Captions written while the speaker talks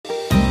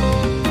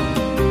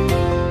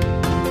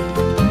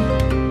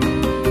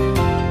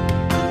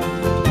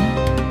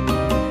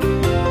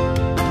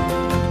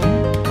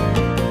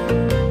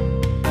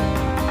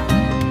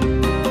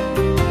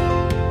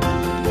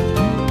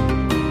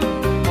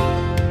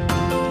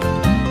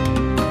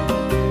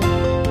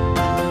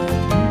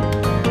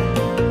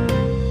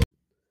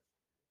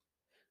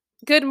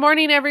Good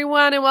morning,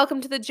 everyone, and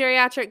welcome to the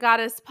Geriatric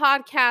Goddess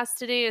podcast.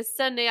 Today is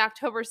Sunday,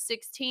 October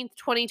 16th,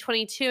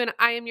 2022, and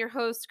I am your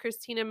host,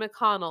 Christina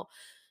McConnell.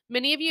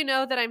 Many of you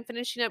know that I'm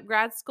finishing up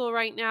grad school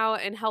right now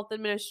in health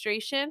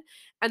administration.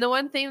 And the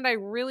one thing that I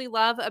really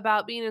love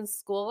about being in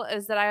school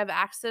is that I have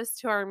access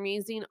to our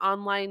amazing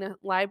online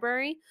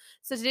library.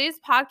 So today's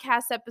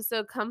podcast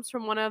episode comes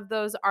from one of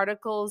those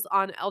articles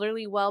on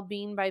elderly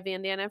well-being by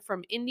Vandana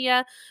from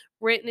India,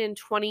 written in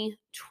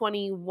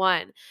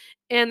 2021.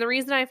 And the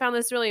reason I found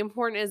this really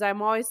important is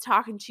I'm always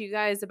talking to you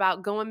guys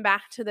about going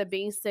back to the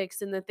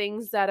basics and the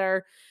things that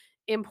are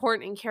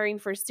important in caring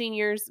for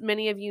seniors.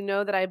 Many of you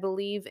know that I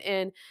believe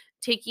in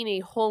taking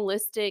a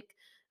holistic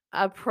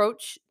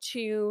approach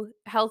to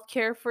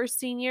healthcare for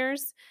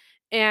seniors.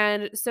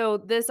 And so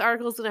this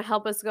article is going to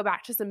help us go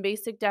back to some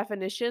basic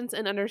definitions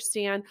and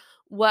understand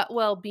what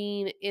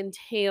well-being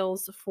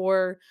entails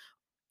for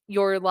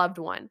your loved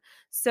one.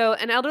 So,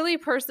 an elderly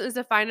person is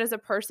defined as a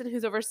person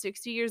who's over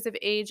 60 years of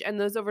age, and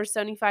those over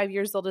 75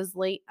 years old is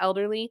late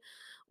elderly.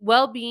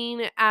 Well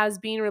being as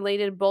being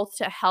related both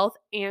to health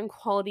and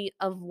quality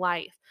of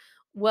life.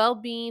 Well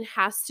being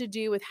has to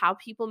do with how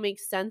people make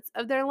sense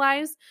of their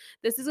lives.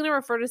 This is going to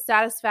refer to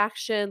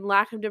satisfaction,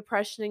 lack of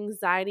depression,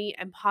 anxiety,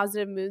 and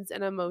positive moods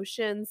and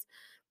emotions.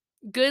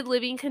 Good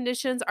living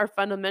conditions are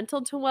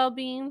fundamental to well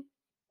being.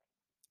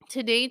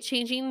 Today,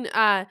 changing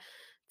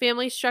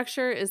family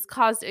structure is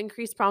caused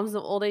increased problems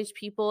of old age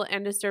people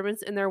and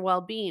disturbance in their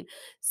well-being.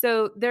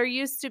 So there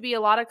used to be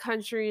a lot of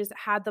countries that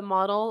had the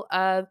model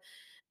of,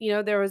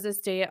 there was a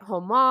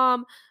stay-at-home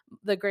mom.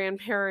 The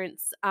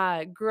grandparents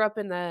grew up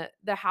in the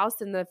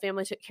house, and the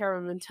family took care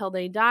of them until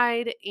they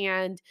died,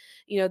 and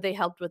they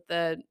helped with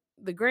the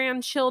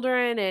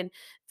grandchildren, and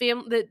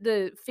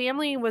the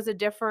family was a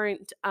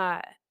different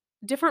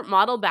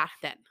model back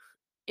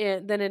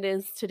then than it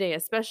is today,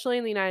 especially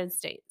in the United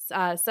States.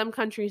 Some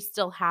countries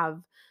still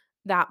have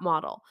that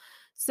model.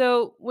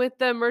 So, with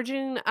the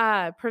emerging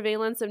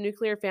prevalence of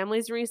nuclear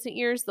families in recent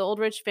years, the old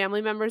rich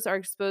family members are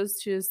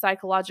exposed to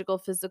psychological,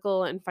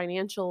 physical, and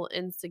financial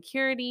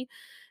insecurity.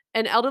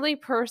 An elderly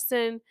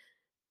person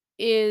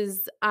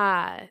is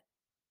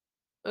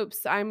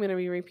oops, I'm going to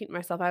be repeating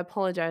myself. I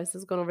apologize.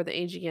 This is going over the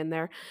age again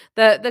there.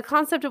 The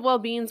concept of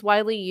well-being is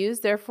widely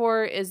used,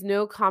 therefore is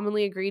no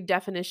commonly agreed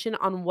definition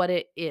on what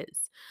it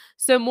is.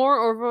 So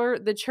moreover,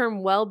 the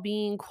term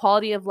well-being,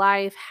 quality of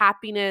life,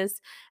 happiness,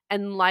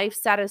 and life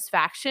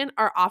satisfaction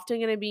are often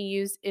going to be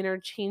used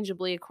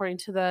interchangeably according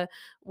to the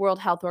World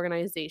Health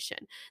Organization.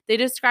 They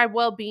describe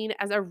well-being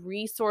as a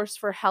resource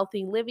for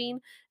healthy living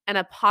and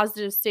a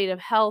positive state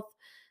of health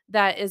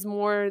that is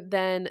more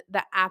than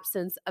the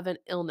absence of an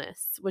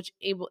illness, which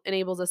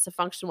enables us to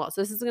function well.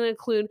 So this is going to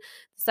include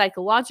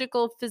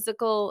psychological,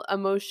 physical,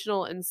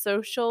 emotional, and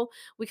social.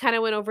 We kind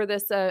of went over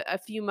this a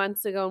few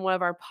months ago in one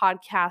of our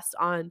podcasts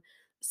on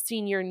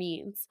senior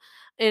needs.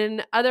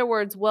 In other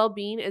words,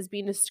 well-being is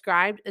being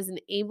described as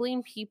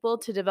enabling people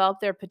to develop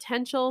their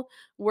potential,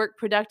 work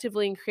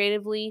productively and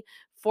creatively,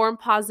 form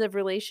positive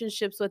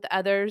relationships with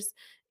others,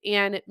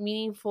 and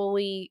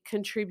meaningfully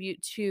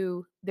contribute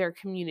to their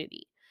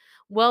community.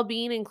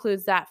 Well-being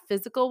includes that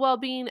physical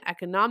well-being,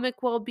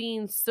 economic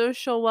well-being,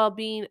 social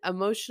well-being,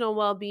 emotional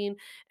well-being,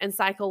 and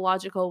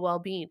psychological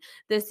well-being.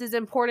 This is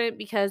important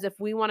because if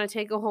we want to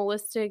take a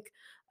holistic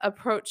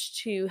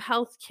approach to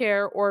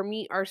healthcare or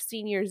meet our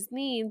seniors'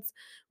 needs,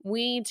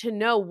 we need to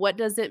know, what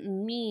does it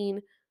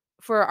mean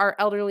for our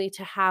elderly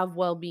to have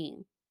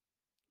well-being.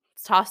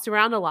 It's tossed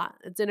around a lot.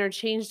 It's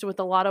interchanged with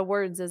a lot of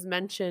words, as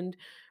mentioned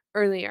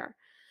earlier.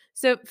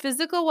 So,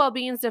 physical well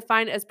being is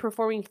defined as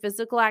performing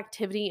physical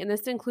activity, and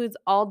this includes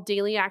all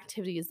daily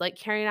activities like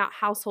carrying out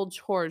household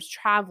chores,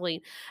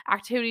 traveling,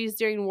 activities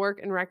during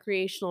work, and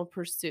recreational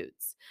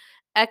pursuits.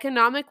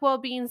 Economic well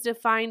being is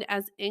defined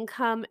as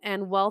income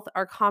and wealth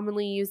are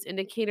commonly used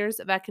indicators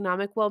of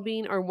economic well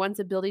being, or one's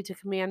ability to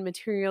command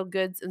material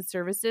goods and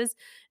services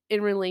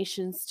in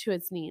relations to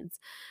its needs.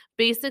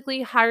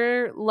 Basically,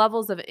 higher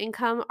levels of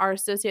income are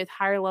associated with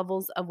higher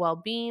levels of well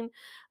being.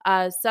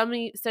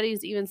 Some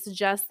studies even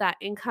suggest that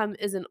income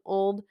is in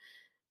old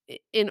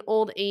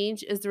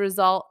age is the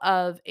result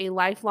of a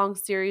lifelong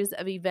series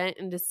of event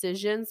and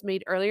decisions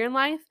made earlier in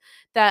life,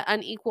 that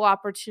unequal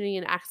opportunity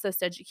and access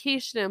to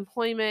education,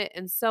 employment,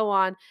 and so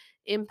on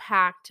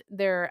impact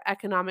their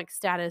economic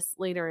status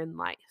later in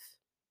life.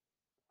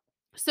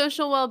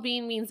 Social well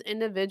being means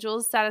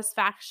individuals'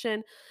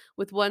 satisfaction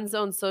with one's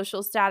own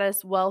social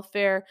status,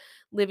 welfare,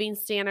 living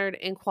standard,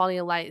 and quality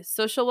of life.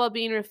 Social well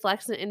being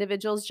reflects an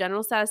individual's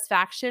general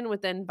satisfaction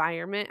with the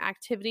environment,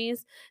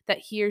 activities that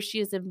he or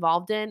she is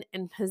involved in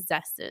and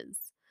possesses.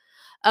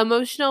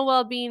 Emotional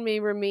well being may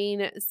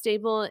remain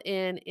stable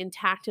and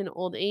intact in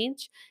old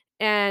age,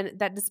 and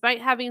that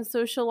despite having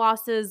social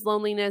losses,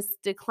 loneliness,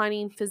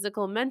 declining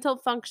physical and mental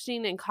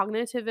functioning, and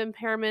cognitive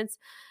impairments,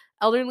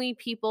 elderly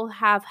people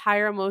have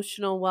higher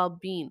emotional well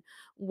being.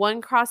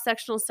 One cross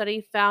sectional study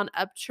found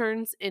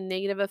upturns in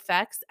negative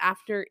effects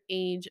after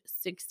age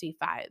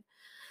 65.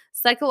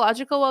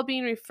 Psychological well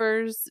being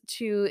refers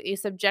to a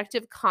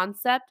subjective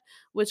concept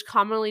which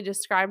commonly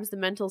describes the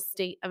mental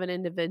state of an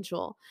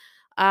individual.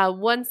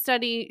 One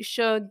study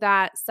showed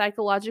that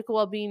psychological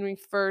well being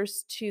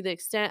refers to the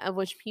extent of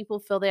which people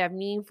feel they have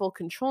meaningful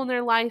control in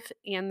their life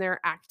and their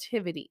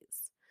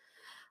activities.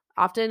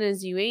 Often,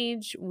 as you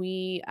age,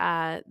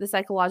 the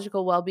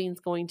psychological well being is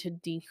going to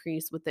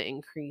decrease with the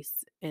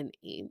increase in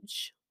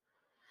age.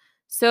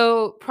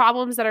 So,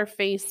 problems that are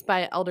faced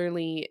by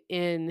elderly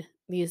in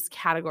these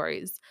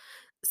categories.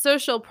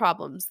 Social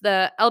problems.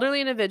 The elderly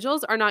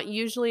individuals are not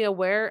usually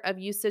aware of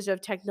usage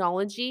of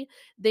technology.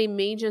 They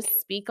may just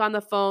speak on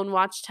the phone,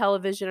 watch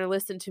television, or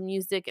listen to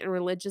music and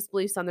religious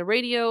beliefs on the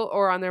radio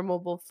or on their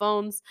mobile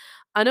phones.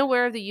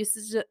 Unaware of the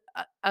usage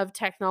of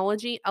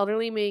technology,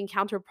 elderly may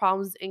encounter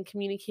problems in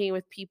communicating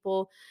with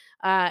people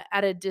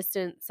at a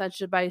distance,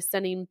 such as by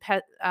sending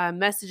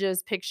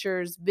messages,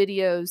 pictures,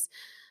 videos.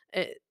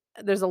 uh,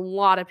 there's a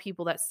lot of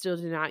people that still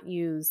do not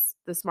use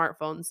the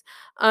smartphones.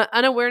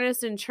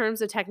 Unawareness in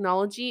terms of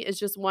technology is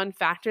just one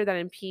factor that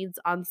impedes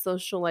on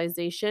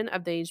socialization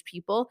of the aged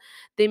people.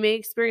 They may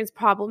experience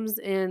problems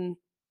in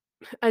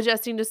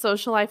adjusting to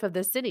social life of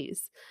the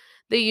cities.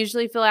 They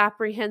usually feel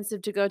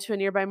apprehensive to go to a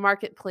nearby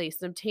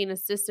marketplace and obtain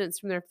assistance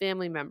from their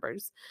family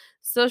members.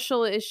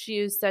 Social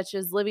issues such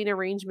as living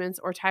arrangements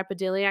or type of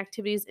daily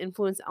activities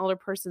influence elder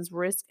person's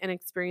risk and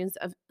experience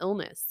of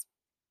illness.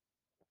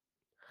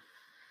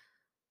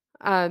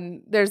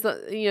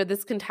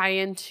 This can tie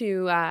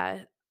into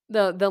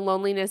the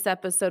loneliness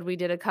episode we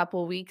did a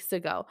couple weeks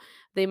ago.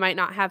 They might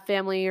not have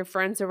family or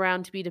friends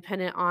around to be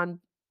dependent on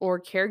or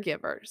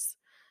caregivers.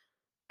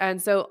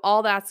 And so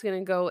all that's going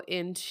to go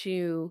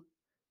into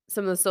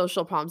some of the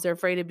social problems. They're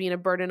afraid of being a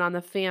burden on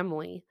the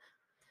family.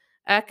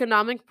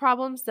 Economic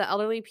problems, the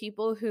elderly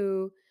people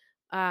who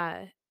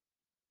uh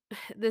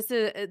this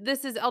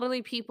is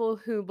elderly people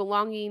who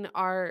belonging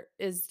are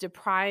is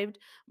deprived,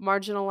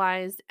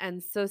 marginalized,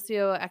 and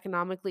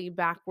socioeconomically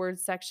backward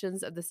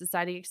sections of the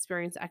society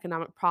experience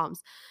economic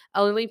problems.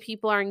 Elderly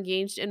people are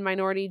engaged in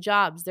minority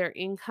jobs. Their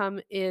income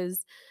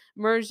is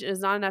merged is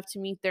not enough to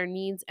meet their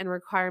needs and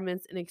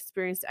requirements and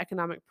experience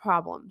economic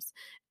problems.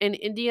 In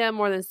India,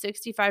 more than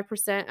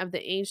 65% of the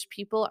aged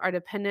people are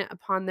dependent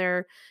upon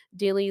their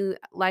daily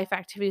life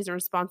activities and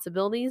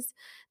responsibilities.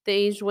 The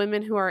aged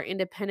women who are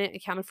independent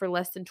accounted for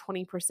less than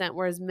 20%,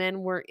 whereas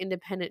men were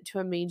independent to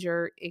a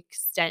major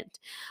extent.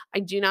 I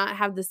do not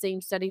have the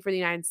same study for the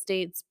United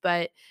States,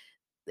 but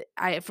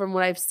from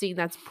what I've seen,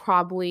 that's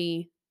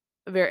probably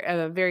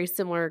a very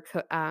similar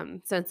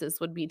census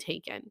would be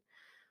taken.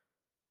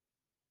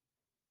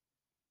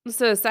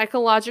 So,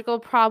 psychological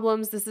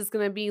problems, this is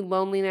going to be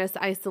loneliness,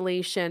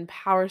 isolation,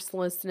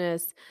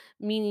 powerlessness,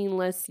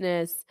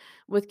 meaninglessness.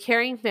 With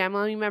caring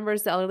family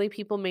members, the elderly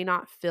people may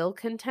not feel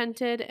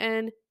contented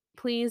and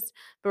pleased,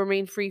 but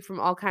remain free from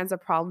all kinds of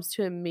problems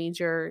to a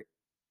major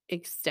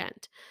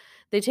extent.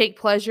 They take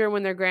pleasure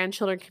when their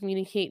grandchildren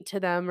communicate to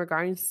them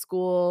regarding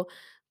school,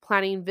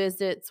 planning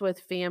visits with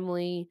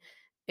family,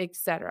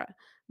 etc.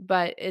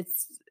 But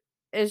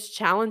it's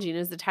challenging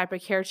as the type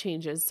of care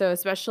changes. So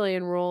especially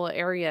in rural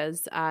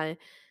areas,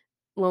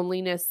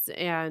 loneliness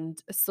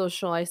and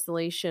social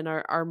isolation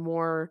are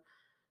more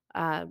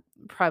uh,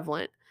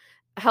 prevalent.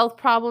 Health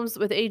problems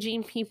with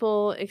aging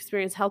people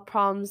experience health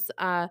problems.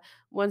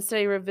 One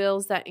study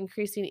reveals that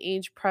increasing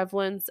age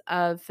prevalence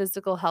of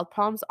physical health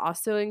problems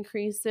also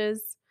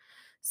increases.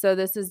 So,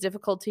 this is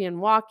difficulty in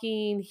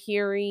walking,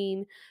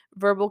 hearing,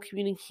 verbal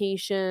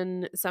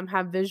communication. Some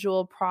have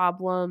visual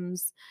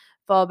problems,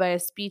 followed by a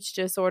speech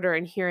disorder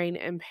and hearing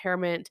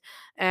impairment.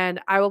 And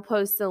I will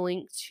post a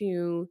link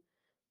to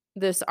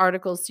this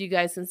article so you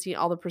guys can see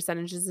all the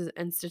percentages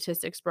and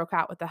statistics broke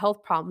out with the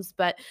health problems.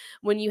 But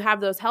when you have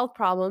those health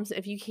problems,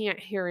 if you can't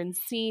hear and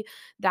see,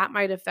 that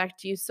might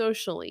affect you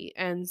socially.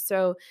 And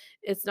so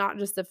it's not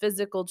just the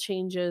physical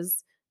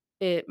changes,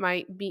 it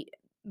might be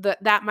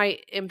that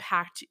might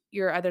impact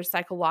your other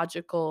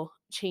psychological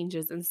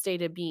changes and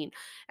state of being.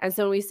 And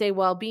so when we say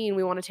well-being,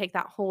 we want to take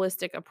that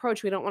holistic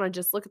approach. We don't want to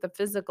just look at the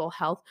physical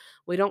health.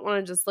 We don't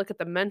want to just look at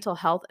the mental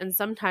health. And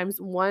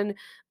sometimes one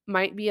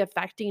might be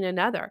affecting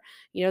another.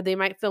 They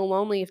might feel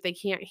lonely if they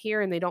can't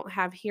hear and they don't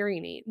have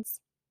hearing aids.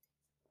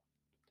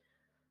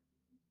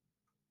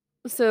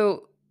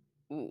 So,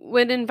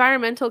 when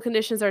environmental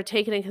conditions are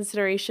taken in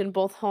consideration,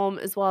 both home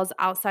as well as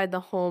outside the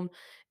home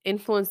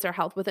influence their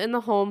health. Within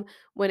the home,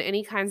 when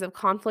any kinds of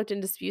conflict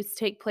and disputes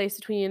take place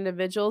between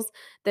individuals,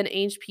 then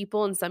aged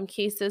people in some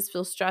cases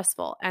feel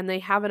stressful and they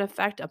have an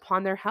effect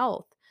upon their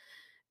health.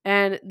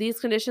 And these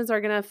conditions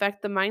are going to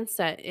affect the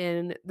mindset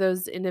in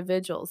those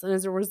individuals. And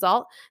as a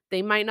result,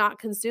 they might not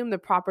consume the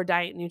proper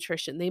diet and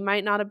nutrition. They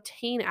might not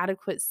obtain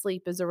adequate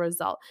sleep as a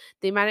result.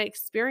 They might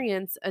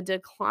experience a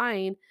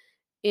decline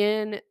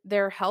in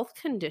their health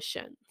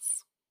conditions.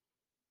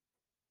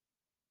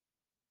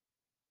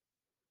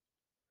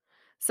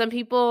 Some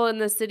people in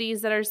the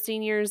cities that are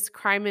seniors,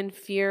 crime and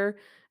fear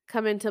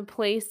come into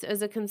place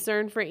as a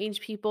concern for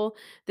aged people.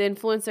 The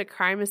influence of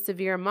crime is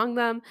severe among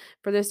them.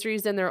 For this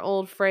reason, they're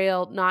old,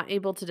 frail, not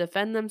able to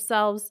defend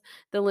themselves.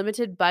 The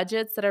limited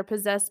budgets that are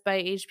possessed by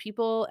aged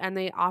people, and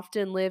they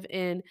often live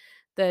in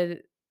the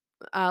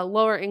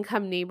lower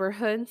income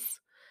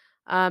neighborhoods.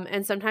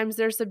 And sometimes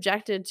they're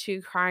subjected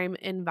to crime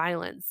and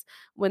violence.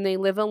 When they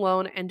live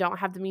alone and don't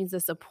have the means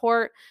of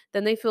support,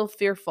 then they feel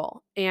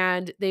fearful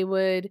and they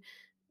would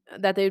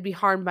be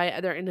harmed by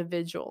other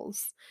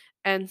individuals.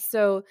 And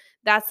so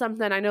that's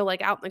something I know,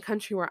 like out in the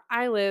country where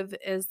I live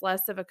is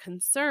less of a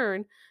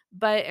concern,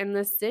 but in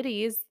the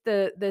cities,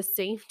 the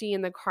safety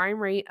and the crime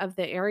rate of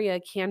the area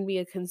can be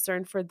a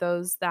concern for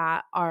those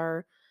that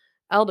are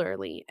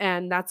elderly,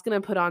 and that's going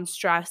to put on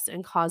stress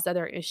and cause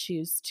other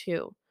issues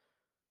too.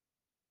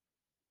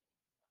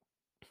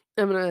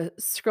 I'm going to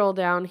scroll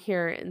down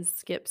here and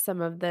skip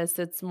some of this.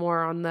 It's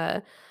more on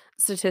the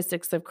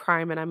statistics of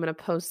crime, and I'm going to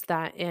post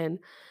that in.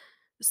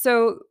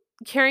 So,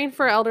 caring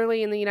for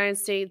elderly in the United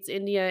States,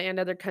 India, and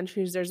other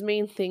countries, there's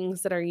main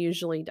things that are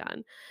usually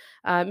done.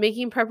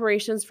 Making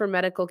preparations for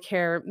medical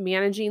care,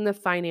 managing the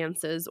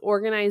finances,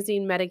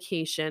 organizing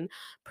medication,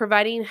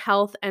 providing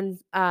healthy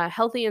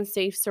and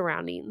safe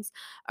surroundings,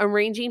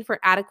 arranging for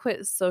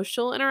adequate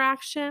social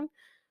interaction.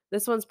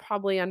 This one's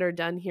probably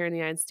underdone here in the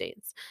United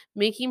States.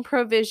 Making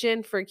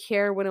provision for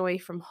care when away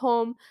from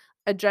home,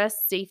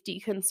 address safety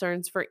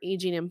concerns for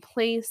aging in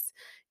place,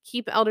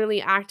 keep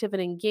elderly active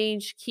and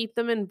engaged, keep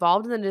them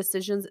involved in the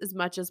decisions as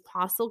much as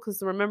possible.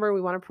 Because remember, we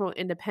want to promote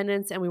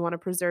independence and we want to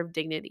preserve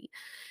dignity.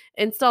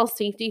 Install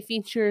safety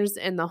features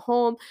in the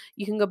home.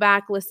 You can go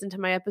back, listen to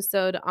my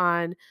episode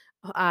on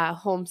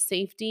home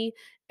safety.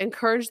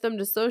 Encourage them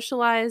to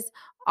socialize,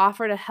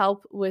 offer to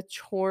help with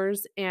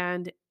chores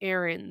and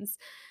errands.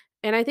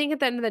 And I think at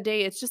the end of the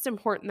day, it's just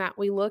important that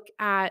we look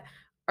at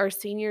our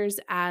seniors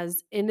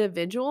as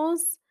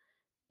individuals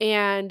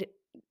and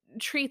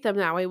treat them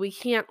that way. We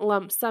can't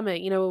lump sum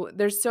it.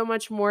 There's so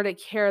much more to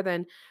care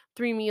than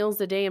 3 meals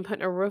a day and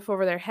putting a roof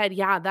over their head.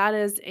 Yeah, that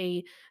is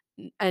a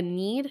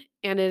need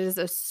and it is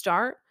a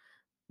start,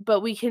 but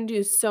we can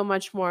do so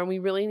much more. And we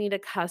really need to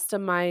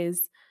customize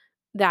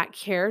that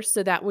care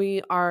so that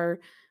we're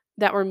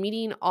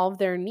meeting all of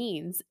their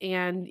needs.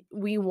 And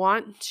we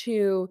want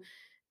to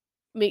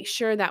make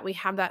sure that we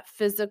have that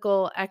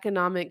physical,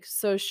 economic,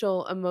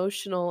 social,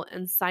 emotional,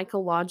 and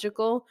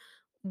psychological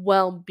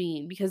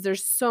well-being because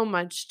there's so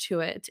much to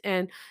it.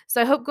 And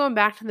so I hope going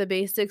back to the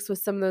basics with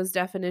some of those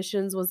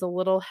definitions was a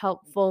little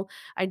helpful.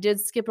 I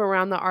did skip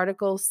around the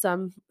article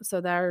some,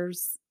 so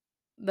there's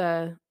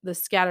the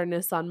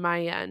scatteredness on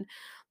my end.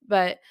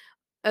 But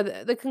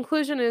the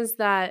conclusion is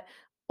that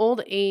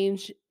old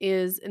age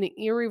is an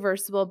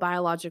irreversible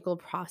biological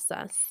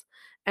process.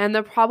 And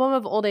the problem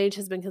of old age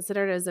has been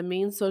considered as a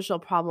main social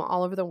problem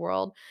all over the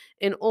world.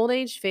 In old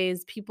age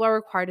phase, people are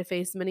required to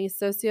face many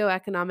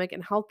socioeconomic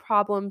and health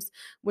problems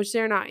which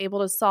they're not able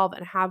to solve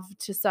and have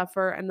to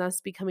suffer and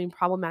thus becoming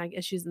problematic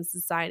issues in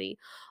society.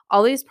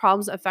 All these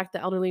problems affect the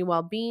elderly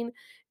well-being.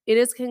 It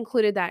is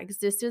concluded that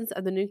existence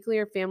of the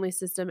nuclear family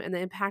system and the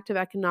impact of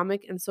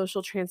economic and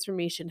social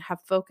transformation have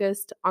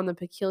focused on the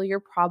peculiar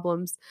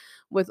problems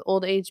with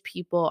old age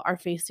people are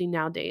facing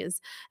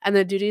nowadays, and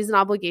the duties and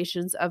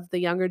obligations of the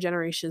younger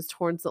generations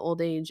towards the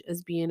old age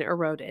is being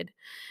eroded.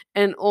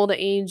 And old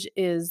age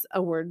is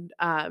a word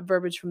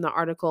verbiage from the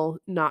article,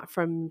 not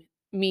from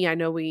me. I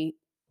know we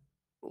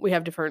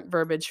have different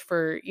verbiage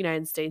for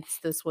United States.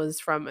 This was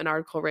from an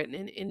article written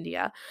in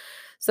India.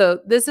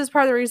 So this is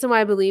part of the reason why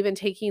I believe in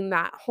taking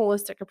that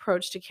holistic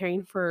approach to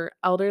caring for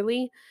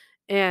elderly.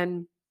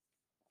 And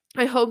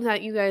I hope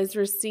that you guys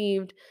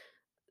received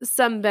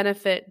some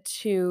benefit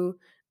to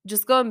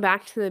just going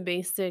back to the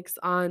basics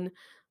on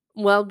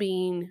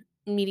well-being,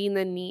 meeting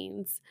the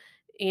needs,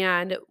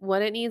 and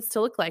what it needs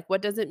to look like.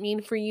 What does it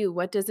mean for you?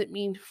 What does it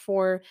mean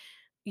for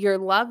your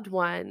loved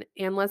one?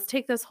 And let's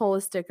take this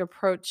holistic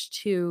approach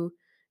to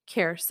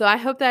care. So I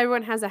hope that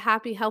everyone has a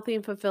happy, healthy,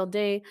 and fulfilled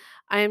day.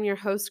 I am your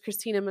host,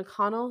 Christina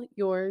McConnell,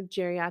 your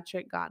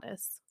geriatric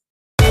goddess.